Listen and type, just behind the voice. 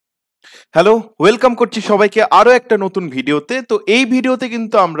Hello, welcome করছি সবাইকে আরো একটা নতুন ভিডিওতে। তো এই ভিডিওতে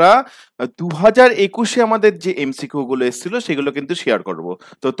কিন্তু আমরা 2021-এ আমাদের যে এমসিকিউ গুলো এসেছিল সেগুলো কিন্তু শেয়ার করব।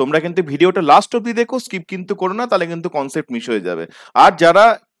 তো তোমরা কিন্তু ভিডিওটা লাস্ট অব্দি দেখো, স্কিপ কিন্তু করো না, তাহলে কিন্তু কনসেপ্ট মিস হয়ে যাবে। আর যারা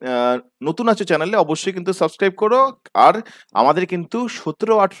নতুন আছো চ্যানেলে অবশ্যই কিন্তু সাবস্ক্রাইব করো। আর আমাদের কিন্তু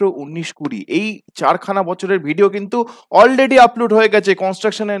 17, 18, 19, 20 এই 4খানা বছরের ভিডিও কিন্তু অলরেডি আপলোড হয়ে গেছে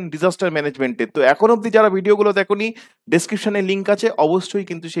কনস্ট্রাকশন এন্ড ডিজাস্টার ম্যানেজমেন্টের। তো এখন অব্দি যারা ভিডিওগুলো দেখোনি, ডেসক্রিপশনে লিংক আছে, অবশ্যই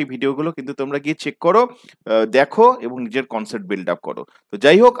কিন্তু সেই ভিডিওগুলো কিন্তু তোমরা গিয়ে চেক করো, দেখো এবং নিজের কনসেপ্ট বিল্ড আপ করো। তো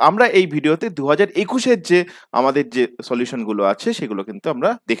যাই হোক, আমরা এই ভিডিওতে 2021-এর যে আমাদের যে সলিউশন গুলো আছে সেগুলো কিন্তু আমরা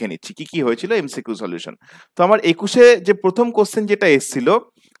দেখে নিচ্ছি কি কি হয়েছিল এমসিকিউ সলিউশন। তো আমার 21-এ যে প্রথম কোশ্চেন যেটা এসেছিল,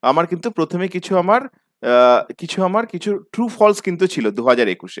 আমার কিন্তু প্রথমে কিছু ট্রু ফলস কিন্তু ছিল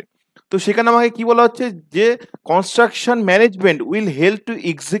 2021-এ। তো সেখানে আমাকে কি বলা হচ্ছে যে construction management will help to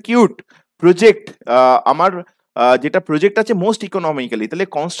execute project, আমার যেটা প্রজেক্ট আছে মোস্ট ইকোনমিক্যালি। তাহলে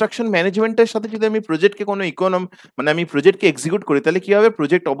কনস্ট্রাকশন ম্যানেজমেন্টের সাথে যদি আমি প্রজেক্টকে কোনো মানে আমি প্রজেক্টকে এক্সিকিউট করি, তাহলে কি হবে,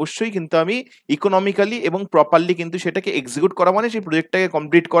 প্রজেক্ট অবশ্যই কিন্তু আমি ইকোনমিক্যালি এবং প্রপারলি কিন্তু সেটাকে এক্সিকিউট করা মানে সেই প্রজেক্টটাকে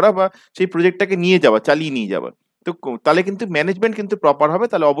কমপ্লিট করা বা সেই প্রজেক্টটাকে নিয়ে যাওয়া, চালিয়ে নিয়ে যাওয়া। তো তাহলে কিন্তু ম্যানেজমেন্ট কিন্তু প্রপার হবে,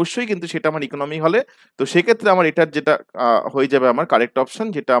 তাহলে অবশ্যই কিন্তু সেটা আমার ইকোনমি হলে। তো সেক্ষেত্রে আমার এটার যেটা হয়ে যাবে আমার কারেক্ট অপশন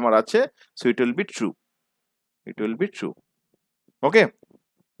যেটা আমার আছে, so it will be true, it will be true. Okay,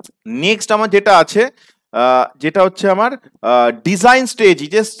 next আমার যেটা আছে, যেটা হচ্ছে আমার design stage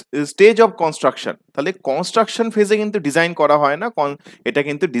is a stage of construction. তাহলে কনস্ট্রাকশন ফেজে কিন্তু ডিজাইন করা হয় না, এটা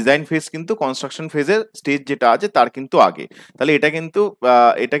কিন্তু ডিজাইন ফেজ কিন্তু কনস্ট্রাকশন ফেজের স্টেজ যেটা আছে তার কিন্তু আগে। তাহলে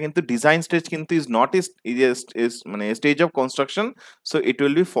এটা কিন্তু ডিজাইন স্টেজ কিন্তু ইজ নট ইজ মানে stage of construction, so it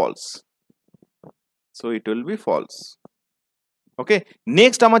will be false, so it will be false. Okay,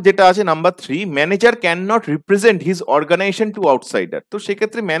 next আমার যেটা আছে number 3, manager can not represent his organisation two outsider. তো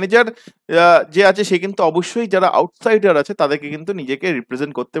সেক্ষেত্রে ম্যানেজার যে আছে সে কিন্তু অবশ্যই যারা আউটসাইডার আছে তাদেরকে কিন্তু নিজেকে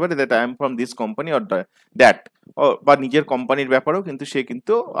রিপ্রেজেন্ট করতে পারে, that I am from this company or that, বা নিজের কোম্পানির ব্যাপারেও কিন্তু সে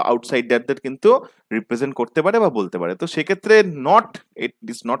কিন্তু আউটসাইডারদের কিন্তু রিপ্রেজেন্ট করতে পারে বা বলতে পারে। তো সেক্ষেত্রে not, it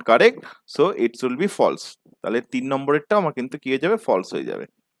is not correct, so it's will be false. তাহলে 3 নম্বরেরটা আমার কিন্তু কি হয়ে যাবে, ফলস হয়ে যাবে।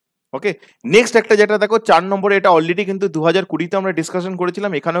 ওকে, নেক্সট একটা যেটা দেখো 4 নম্বরে, এটা অলরেডি কিন্তু 2020-তে আমরা ডিসকাশন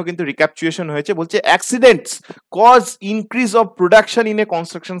করেছিলাম, এখানেও কিন্তু রিক্যাপচুয়েশন হয়েছে। বলছে accidents cause increase of production in a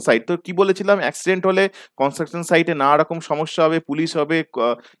construction site. তো কি বলেছিলাম, অ্যাক্সিডেন্ট হলে কনস্ট্রাকশন সাইটে নানা রকম সমস্যা হবে, পুলিশ হবে,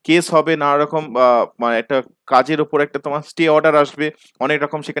 কেস হবে, নানা রকম মানে একটা কাজের ওপর একটা তোমার স্টে অর্ডার আসবে, অনেক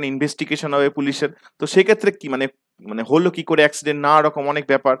রকম সেখানে ইনভেস্টিগেশন হবে পুলিশের। তো সেক্ষেত্রে কি মানে মানে হলো কি করে অ্যাক্সিডেন্ট, নানা রকম অনেক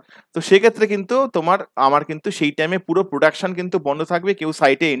ব্যাপার। তো সেক্ষেত্রে কিন্তু আমার কিন্তু সেই টাইমে পুরো প্রোডাকশন কিন্তু বন্ধ থাকবে, কেউ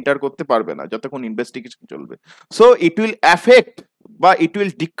সাইটে এন্টার করতে পারবে না যতক্ষণ ইনভেস্টিগেশন চলবে। সো ইট উইল এফেক্ট বা ইট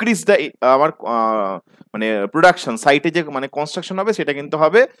উইল ডিক্রিজ দ্য আমার মানে প্রোডাকশন সাইটে যে মানে কনস্ট্রাকশন হবে সেটা কিন্তু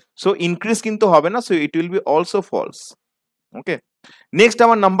হবে, সো ইনক্রিজ কিন্তু হবে না, so it will be also false. Okay, next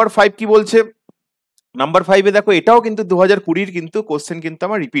আমার নাম্বার 5 কি বলছে, নাম্বার 5-এ দেখো এটাও কিন্তু 2020-র কিন্তু কোশ্চেন কিন্তু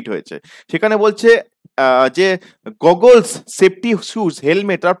আমার রিপিট হয়েছে। সেখানে বলছে যে goggles, safety shoes,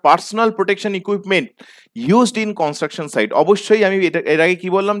 helmet R personal protection equipment used in construction site. অবশ্যই আমি এর আগে কি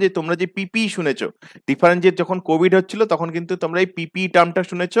বললাম যে তোমরা যে পিপি শুনেছো, ডিফারেন্ট যে যখন কোভিড হচ্ছিল তখন কিন্তু তোমরা এই পিপি টার্মটা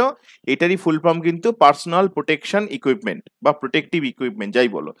শুনেছো, এটারই ফুল ফর্ম কিন্তু পার্সোনাল প্রোটেকশন ইকুইপমেন্ট বা প্রোটেক্টিভ ইকুইপমেন্ট যাই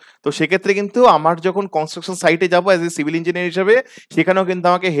বলো। তো সেক্ষেত্রে কিন্তু আমার যখন কনস্ট্রাকশন সাইটে যাবো অ্যাজ এ সিভিল ইঞ্জিনিয়ার হিসেবে, সেখানেও কিন্তু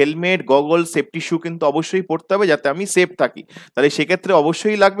আমাকে হেলমেট, গগল, সেফটি শু কিন্তু অবশ্যই পড়তে হবে যাতে আমি সেফ থাকি। তাহলে সেক্ষেত্রে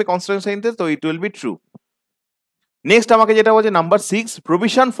অবশ্যই লাগবে কনস্ট্রাকশন সাইটে, তো it will be true. Next আমাকে যেটা বলছে number 6,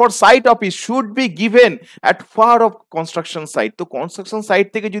 provision for site office should be given at far off construction site. তো কনস্ট্রাকশন সাইট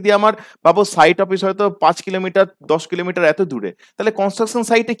থেকে যদি আমার ভাবো সাইট অফিস হয়তো 5 কিলোমিটার 10 কিলোমিটার এত দূরে, তাহলে কনস্ট্রাকশন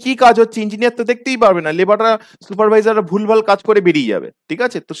সাইটে কি কাজ হচ্ছে ইঞ্জিনিয়ার তো দেখতেই পারবে না, লেবাররা সুপারভাইজাররা ভুলভাল কাজ করে বেরিয়ে যাবে, ঠিক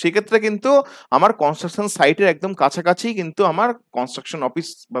আছে। তো সেক্ষেত্রে কিন্তু আমার কনস্ট্রাকশন সাইটের একদম কাছাকাছি কিন্তু আমার কনস্ট্রাকশন অফিস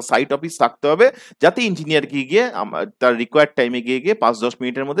বা সাইট অফিস থাকতে হবে, যাতে ইঞ্জিনিয়ার গিয়ে তার রিকোয়ার্ড টাইমে গিয়ে 5-10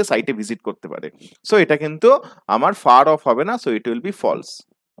 মিনিটের মধ্যে সাইটে ভিজিট করতে পারে। সো এটা কিন্তু আমার ফার অফ হবে না, so it will be false.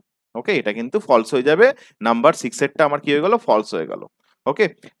 ওকে, এটা কিন্তু ফলস হয়ে যাবে, নাম্বার 6-এরটা আমার কি হয়ে গেল, ফলস হয়ে গেল। ওকে,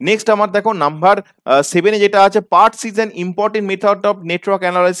 নেক্সট আমার দেখো নাম্বার 7-এ যেটা আছে, parts is an important method of network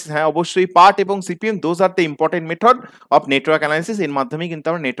analysis. হ্যাঁ অবশ্যই, পার্ট এবং CPM those are the important method of network analysis, এর মাধ্যমে কিন্তু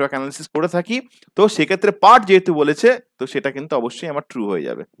আমরা নেটওয়ার্ক অ্যানালাইসিস করে থাকি। তো সেক্ষেত্রে পার্ট যেহেতু বলেছে, তো সেটা কিন্তু অবশ্যই আমার ট্রু হয়ে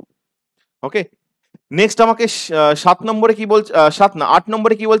যাবে। ওকে, নেক্সট আমাকে 7 নম্বরে কি বলছে, 8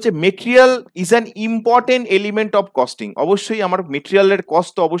 নম্বরে কি বলছে, material is an important element of costing. অবশ্যই আমার মেটেরিয়ালের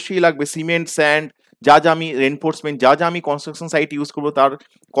কস্ট তো অবশ্যই লাগবে, সিমেন্ট, স্যান্ড, যা যা আমি রেনফোর্সমেন্ট, যা যা আমি কনস্ট্রাকশন সাইট ইউজ করবো তার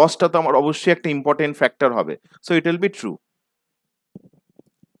কস্টটা তো আমার অবশ্যই একটা ইম্পর্টেন্ট ফ্যাক্টর হবে, so it will be true.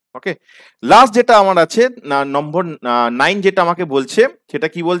 Okay, last যেটা আমার আছে নম্বর 9, যেটা আমাকে বলছে সেটা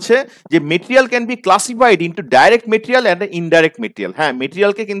কি বলছে, যে material can be classified into direct material and indirect material. হ্যাঁ,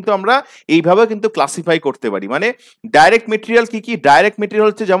 মেটেরিয়ালকে কিন্তু আমরা এইভাবে কিন্তু ক্লাসিফাই করতে পারি। মানে ডাইরেক্ট মেটেরিয়াল কি কি? ডাইরেক্ট মেটেরিয়াল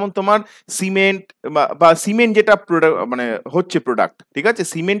হচ্ছে যেমন তোমার সিমেন্ট, বা সিমেন্ট যেটা মানে হচ্ছে প্রোডাক্ট, ঠিক আছে,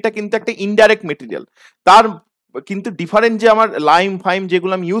 সিমেন্টটা কিন্তু একটা ইনডাইরেক্ট মেটেরিয়াল। তার কিন্তু ডিফারেন্ট যে আমার লাইম ফাইম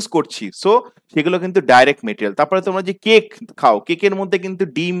যেগুলো আমি ইউজ করছি, সো সেগুলো কিন্তু ডাইরেক্ট মেটেরিয়াল। তারপরে তোমরা যে কেক খাও, কেকের মধ্যে কিন্তু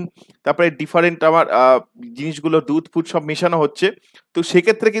ডিম, তারপরে ডিফারেন্ট আমার জিনিসগুলো দুধ ফুড সব মেশানো হচ্ছে, তো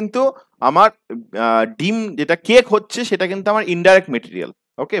সেক্ষেত্রে কিন্তু আমার ডিম যেটা কেক হচ্ছে সেটা কিন্তু আমার ইনডাইরেক্ট মেটেরিয়াল।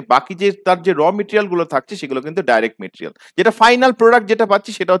 ওকে, বাকি যে তার যে র মেটেরিয়াল গুলো থাকছে সেগুলো কিন্তু ডাইরেক্ট মেটেরিয়াল, যেটা ফাইনাল প্রোডাক্ট যেটা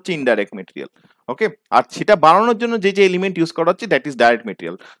পাচ্ছি সেটা হচ্ছে ইনডাইরেক্ট মেটেরিয়াল। ওকে, আর সেটা বানানোর জন্য যে যে এলিমেন্ট ইউজ করা হচ্ছে দ্যাট ইজ ডাইরেক্ট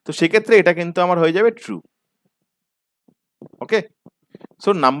মেটেরিয়াল। তো সেক্ষেত্রে এটা কিন্তু আমার হয়ে যাবে ট্রু। ওকে, সো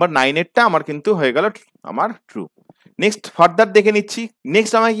নাম্বার 9 এরটা আমার কিন্তু হয়ে গেল আমার ট্রু। নেক্সট ফার্দার দেখে নিচ্ছি।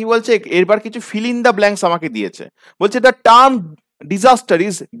 নেক্সট আমাকে কি বলছে, এরবার কিছু ফিল ইন দ্য ব্ল্যাঙ্কস আমাকে দিয়েছে। বলছে the term disaster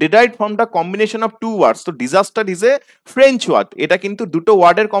is derived from the combination of two words. তো disaster is a French word, এটা কিন্তু দুটো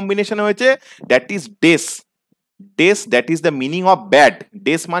ওয়ার্ডের কম্বিনেশনে হয়েছে, that is dress. Dress that is the meaning of bad.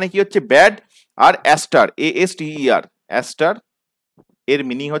 ডেস মানে কি হচ্ছে ব্যাড, আর অ্যাস্টার, ASTER, অ্যাস্টার এর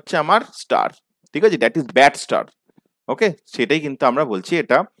মিনিং হচ্ছে আমার স্টার, ঠিক আছে, দ্যাট ইজ ব্যাড স্টার। ওকে, সেটাই কিন্তু আমরা বলছি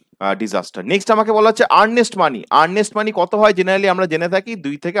এটা ডিজাস্টার। নেক্সট আমাকে বলা হচ্ছে আর্নেস্ট মানি। আর্নেস্ট মানি কত হয়? জেনারেলি আমরা জেনে থাকি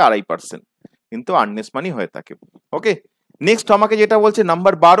 2 থেকে 2.5%, কিন্তু আর্নেস্ট মানি হয়ে থাকে। ওকে, নেক্সট আমাকে যেটা বলছে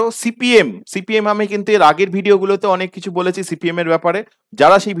নাম্বার 12 সিপিএম। সিপিএম আমি কিন্তু এর আগের ভিডিওগুলোতে অনেক কিছু বলেছি সিপিএম এর ব্যাপারে।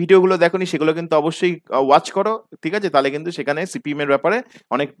 যারা সেই ভিডিওগুলো দেখোনি সেগুলো কিন্তু অবশ্যই ওয়াচ করো, ঠিক আছে, তাহলে কিন্তু সেখানে সিপিএম এর ব্যাপারে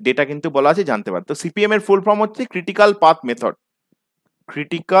অনেক ডেটা কিন্তু বলা আছে, জানতে পারো। তো সিপিএম এর ফুল ফর্ম হচ্ছে critical path method.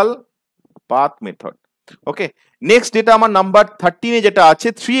 Critical path method. ওকে, নেক্সট যেটা আমার নাম্বার 13 এ যেটা আছে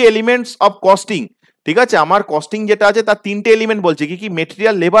 3 এলিমেন্টস অফ কস্টিং। ঠিক আছে, আমার কস্টিং যেটা আছে তার 3টে এলিমেন্ট বলছে, কি কি?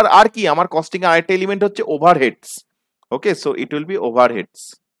 মেটেরিয়াল, লেবার, আর কি আমার কস্টিং এর আরেকটা এলিমেন্ট হচ্ছে ওভারহেডস। ওকে, সো ইট উইল বি ওভারহেডস।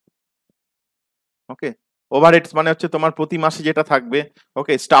 ওকে, ওভারহেডস মানে হচ্ছে তোমার প্রতি মাসে যেটা থাকবে।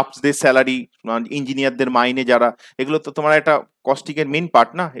 ওকে, স্টাফদের স্যালারি, ইঞ্জিনিয়ারদের মাইনে, যারা, এগুলো তো তোমার একটা কস্টিং এর মেইন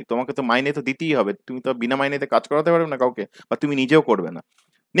পার্ট না, তোমাকে তো মাইনে তো দিতেই হবে, তুমি তো বিনা মাইনেতে কাজ করাতে পারবে না কাউকে, বা তুমি নিজেও করবে না।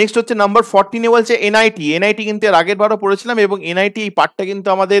 নেক্সট হচ্ছে নাম্বার 14 এ বলছে এনআইটি। এনআইটি কিন্তু এর আগের বারও পড়েছিলাম, এবং এনআইটি এই পার্টটা কিন্তু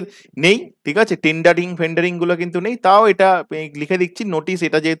আমাদের নেই, ঠিক আছে, টেন্ডারিং ফেন্ডারিং গুলো কিন্তু নেই। তাও এটা লিখে দিচ্ছি, নোটিশ,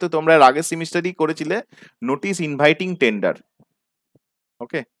 এটা যেহেতু তোমরা এর আগের সেমিস্টারই করেছিলে, নোটিশ ইনভাইটিং টেন্ডার।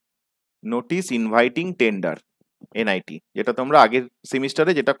 ওকে, নোটিশ ইনভাইটিং টেন্ডার, এনআইটি, যেটা তোমরা আগের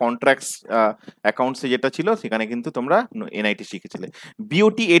সেমিস্টারে যেটা কন্ট্রাক্টস অ্যাকাউন্টসে যেটা ছিল সেখানে কিন্তু তোমরা এনআইটি শিখেছিলে।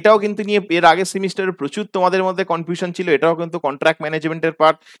 বিওটি, এটাও কিন্তু নিয়ে এর আগের সেমিস্টারে প্রচুর তোমাদের মধ্যে কনফিউশন ছিল, এটাও কিন্তু কন্ট্রাক্ট ম্যানেজমেন্টের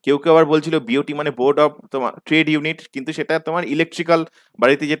পার্ট। কেউ কেউ আবার বলছিল বিওটি মানে বোর্ড অফ তোমার ট্রেড ইউনিট, কিন্তু সেটা তোমার ইলেকট্রিক্যাল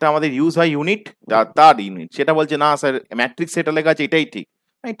বাড়িতে যেটা আমাদের ইউজ হয় ইউনিট, তার ইউনিট। সেটা বলছে না স্যার ম্যাট্রিক্স সেটা লেখা আছে এটাই ঠিক।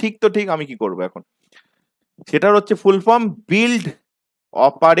 ঠিক তো ঠিক, আমি কি করবো এখন? সেটার হচ্ছে full form build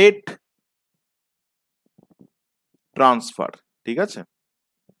operate transfer, ঠিক আছে,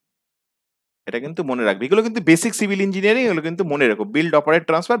 এটা কিন্তু মনে রাখবে। এগুলো কিন্তু বেসিক সিভিল ইঞ্জিনিয়ারিং, এগুলো কিন্তু মনে রাখো, বিল্ড অপারেট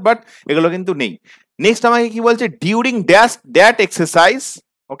ট্রান্সফার, বাট এগুলো কিন্তু নেই। নেক্সট আমাকে কি বলছে, during dash that exercise,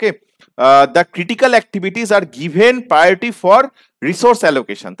 okay, the critical activities are given priority for resource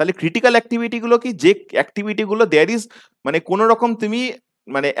allocation. তাহলে ক্রিটিক্যাল অ্যাক্টিভিটি গুলো কি? যে অ্যাক্টিভিটি গুলো দেয়ার ইজ, মানে কোনো রকম তুমি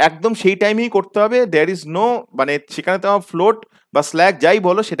মানে একদম সেই টাইমেই করতে হবে, দেয়ার ইজ নো, মানে সেখানে তোমার ফ্লোট বা স্ল্যাগ যাই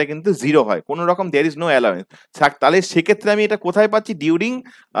বলো সেটা কিন্তু জিরো হয়, কোনো রকম দেয়ার ইজ নো অ্যালাউন্স। তাহলে সেক্ষেত্রে আমি এটা কোথায় পাচ্ছি? ডিউরিং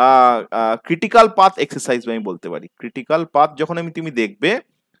ক্রিটিক্যাল পাথ এক্সারসাইজ আমি বলতে পারি। ক্রিটিক্যাল পাথ যখন তুমি দেখবে,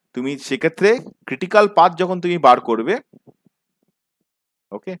 তুমি সেক্ষেত্রে ক্রিটিক্যাল পাথ যখন তুমি বার করবে,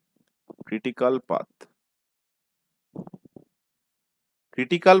 ওকে, ক্রিটিক্যাল পাথ,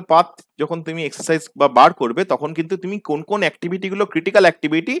 ক্রিটিক্যাল পাথ যখন তুমি এক্সারসাইজ বা বার করবে, তখন কিন্তু তুমি কোন কোন অ্যাক্টিভিটি গুলো ক্রিটিক্যাল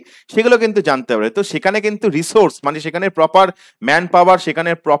অ্যাক্টিভিটি সেগুলো কিন্তু জানতে পারবে। তো সেখানে কিন্তু রিসোর্স, মানে সেখানে প্রপার ম্যান পাওয়ার,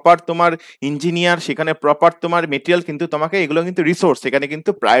 সেখানে প্রপার তোমার ইঞ্জিনিয়ার, সেখানে প্রপার তোমার মেটেরিয়াল, কিন্তু তোমাকে এগুলো কিন্তু রিসোর্স, সেখানে কিন্তু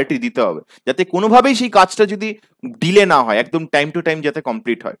প্রায়োরিটি দিতে হবে, যাতে কোনোভাবেই সেই কাজটা যদি ডিলে না হয়, একদম টাইম টু টাইম যাতে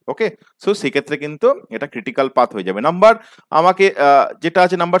কমপ্লিট হয়। ওকে, সো সেক্ষেত্রে কিন্তু এটা ক্রিটিক্যাল পাথ হয়ে যাবে। নাম্বার আমাকে যেটা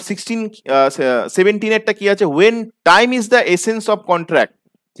আছে নাম্বার 17 এরটা কি আছে, when time is the essence of contract,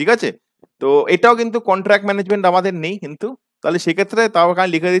 ঠিক আছে, তো এটাও কিন্তু কন্ট্রাক্ট ম্যানেজমেন্ট আমাদের নেই কিন্তু। তাহলে সেক্ষেত্রে তাও এখানে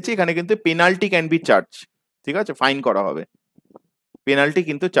লিখে দিচ্ছি, এখানে কিন্তু পেনাল্টি ক্যান বি চার্জ, ঠিক আছে, ফাইন করা হবে, পেনাল্টি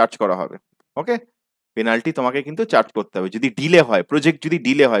কিন্তু চার্জ করা হবে। ওকে, পেনাল্টি তোমাকে কিন্তু চার্জ করতে হবে যদি ডিলে হয়, প্রজেক্ট যদি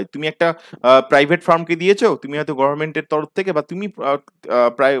ডিলে হয়। তুমি একটা প্রাইভেট ফার্মকে দিয়েছো, তুমি হয়তো গভর্নমেন্টের তরফ থেকে, বা তুমি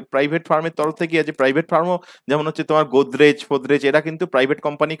প্রাইভেট ফার্মের তরফ থেকে আছে, প্রাইভেট ফার্মও যেমন হচ্ছে তোমার গোদরেজ ফোদরেজ, এরা কিন্তু প্রাইভেট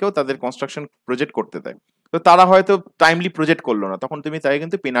কোম্পানিকেও তাদের কনস্ট্রাকশন প্রজেক্ট করতে দেয়। তো তারা হয়তো টাইমলি প্রজেক্ট করলো না, তখন তুমি তাই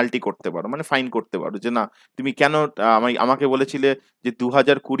কিন্তু পেনাল্টি করতে পারো, মানে ফাইন করতে পারো, যে না তুমি কেন আমাকে বলেছিলে যে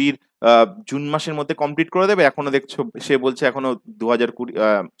 2020 জুন মাসের মধ্যে কমপ্লিট করে দেবে, এখনো দেখছো সে বলছে এখনো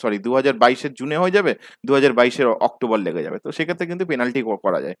 2022 জুনে হয়ে যাবে, 2022 অক্টোবর লেগে যাবে। তো সেক্ষেত্রে কিন্তু পেনাল্টি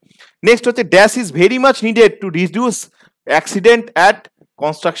করা যায়। নেক্সট হচ্ছে dash is very much needed to reduce accident at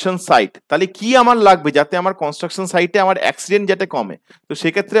construction site. তাহলে কি আমার লাগবে যাতে আমার কনস্ট্রাকশন সাইটে আমার অ্যাক্সিডেন্ট যাতে কমে? তো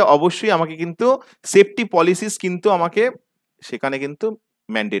সেক্ষেত্রে অবশ্যই আমাকে কিন্তু সেফটি পলিসিস কিন্তু আমাকে সেখানে কিন্তু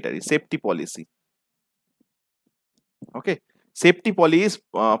mandatory safety policy. Okay, safety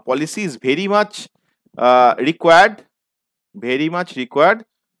policy is very much required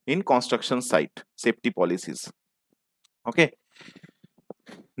in construction site, safety policies. Okay,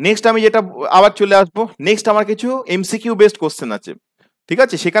 next আমি যেটা আবার চলে আসবো, নেক্সট আমার কিছু এমসিকিউ বেসড কোশ্চেন আছে, ঠিক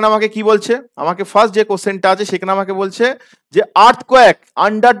আছে? সেখানে আমাকে কি বলছে, আমাকে ফার্স্ট যে কোশ্চেনটা আছে সেখানে আমাকে বলছে যে আর্থকোয়েক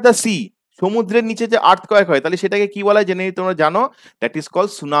আন্ডার দ্য সি, সমুদ্রের নিচে যে আর্থকোয়েক হয় তাহলে সেটাকে কি বলা হয় জেনে তোমরা জানো, that is call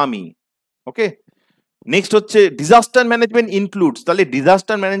tsunami. Okay, next হচ্ছে ডিজাস্টার ম্যানেজমেন্ট ইনক্লুডস, তাহলে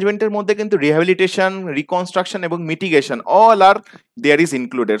ডিজাস্টার ম্যানেজমেন্টের মধ্যে কিন্তু রিহ্যাবিলিটেশন, রিকনস্ট্রাকশন এবং mitigation all R there is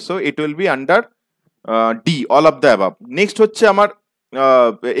included, so it will be under D, all of the above. Next হচ্ছে আমার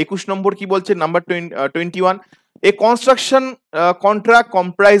 21 নম্বর কি বলছে, number 21, A construction contract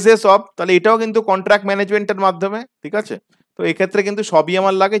comprises of, তাহলে এটাও কিন্তু কন্ট্রাক্ট ম্যানেজমেন্টের মাধ্যমে, ঠিক আছে? তো এক্ষেত্রে কিন্তু সবই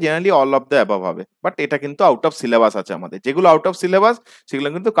আমার লাগে generally all of the above হবে, বাট এটা কিন্তু আউট অফ সিলেবাস আছে আমাদের, যেগুলো আউট অফ সিলেবাস সেগুলো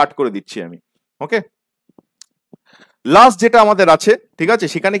কিন্তু কাট করে দিচ্ছি আমি। ওকে, লাস্ট যেটা আমাদের আছে, ঠিক আছে,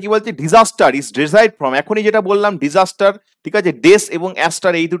 সেখানে কি বলছে ডিজাস্টার ইজ ডিরাইভড ফ্রম, এখনই যেটা বললাম ডিজাস্টার, ঠিক আছে, ডেস এবং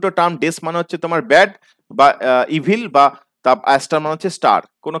অ্যাস্টার এই দুটো টার্ম, ডেস মানে হচ্ছে তোমার ব্যাড বা ইভিল, বা অ্যাস্টার মানে হচ্ছে স্টার,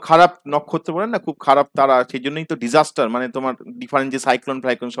 কোনো খারাপ নক্ষত্র বলেন না, খুব খারাপ তারা, সেই জন্যই তো ডিজাস্টার, মানে তোমার ডিফারেন্ট যে সাইক্লোন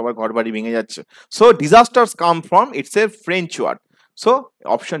ফ্লাইক্লোন সবার ঘর বাড়ি ভেঙে যাচ্ছে, so disasters come from, it's a French word, so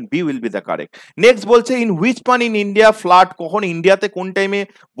option B will be the correct. Next বলছে ইন হুইচ পান ইন ইন্ডিয়া ফ্লাড, কখন ইন্ডিয়াতে কোন টাইমে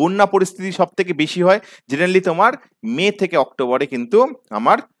বন্যা পরিস্থিতি সব থেকে বেশি হয়, জেনারেলি তোমার মে থেকে অক্টোবরে কিন্তু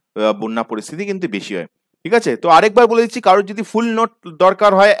আমার বন্যা পরিস্থিতি কিন্তু বেশি হয়, ঠিক আছে? তো আরেকবার বলে দিচ্ছি, কারোর যদি ফুল নোট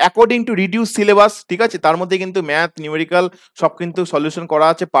দরকার হয় অ্যাকর্ডিং টু রিডিউস সিলেবাস, ঠিক আছে, তার মধ্যে কিন্তু ম্যাথ নিউমেরিক্যাল সব কিন্তু সলিউশন করা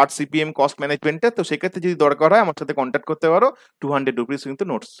আছে পার্ট সিপিএম কস্ট ম্যানেজমেন্টে, তো সেক্ষেত্রে যদি দরকার হয় আমার সাথে কন্ট্যাক্ট করতে পারো, 200 রুপিস কিন্তু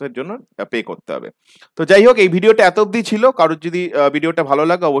নোটসের জন্য পে করতে হবে। তো যাই হোক, এই ভিডিওটা এত অবধি ছিল, কারোর যদি ভিডিওটা ভালো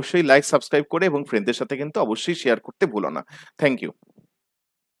লাগে অবশ্যই লাইক সাবস্ক্রাইব করে এবং ফ্রেন্ডদের সাথে কিন্তু অবশ্যই শেয়ার করতে ভুলো না। Thank you.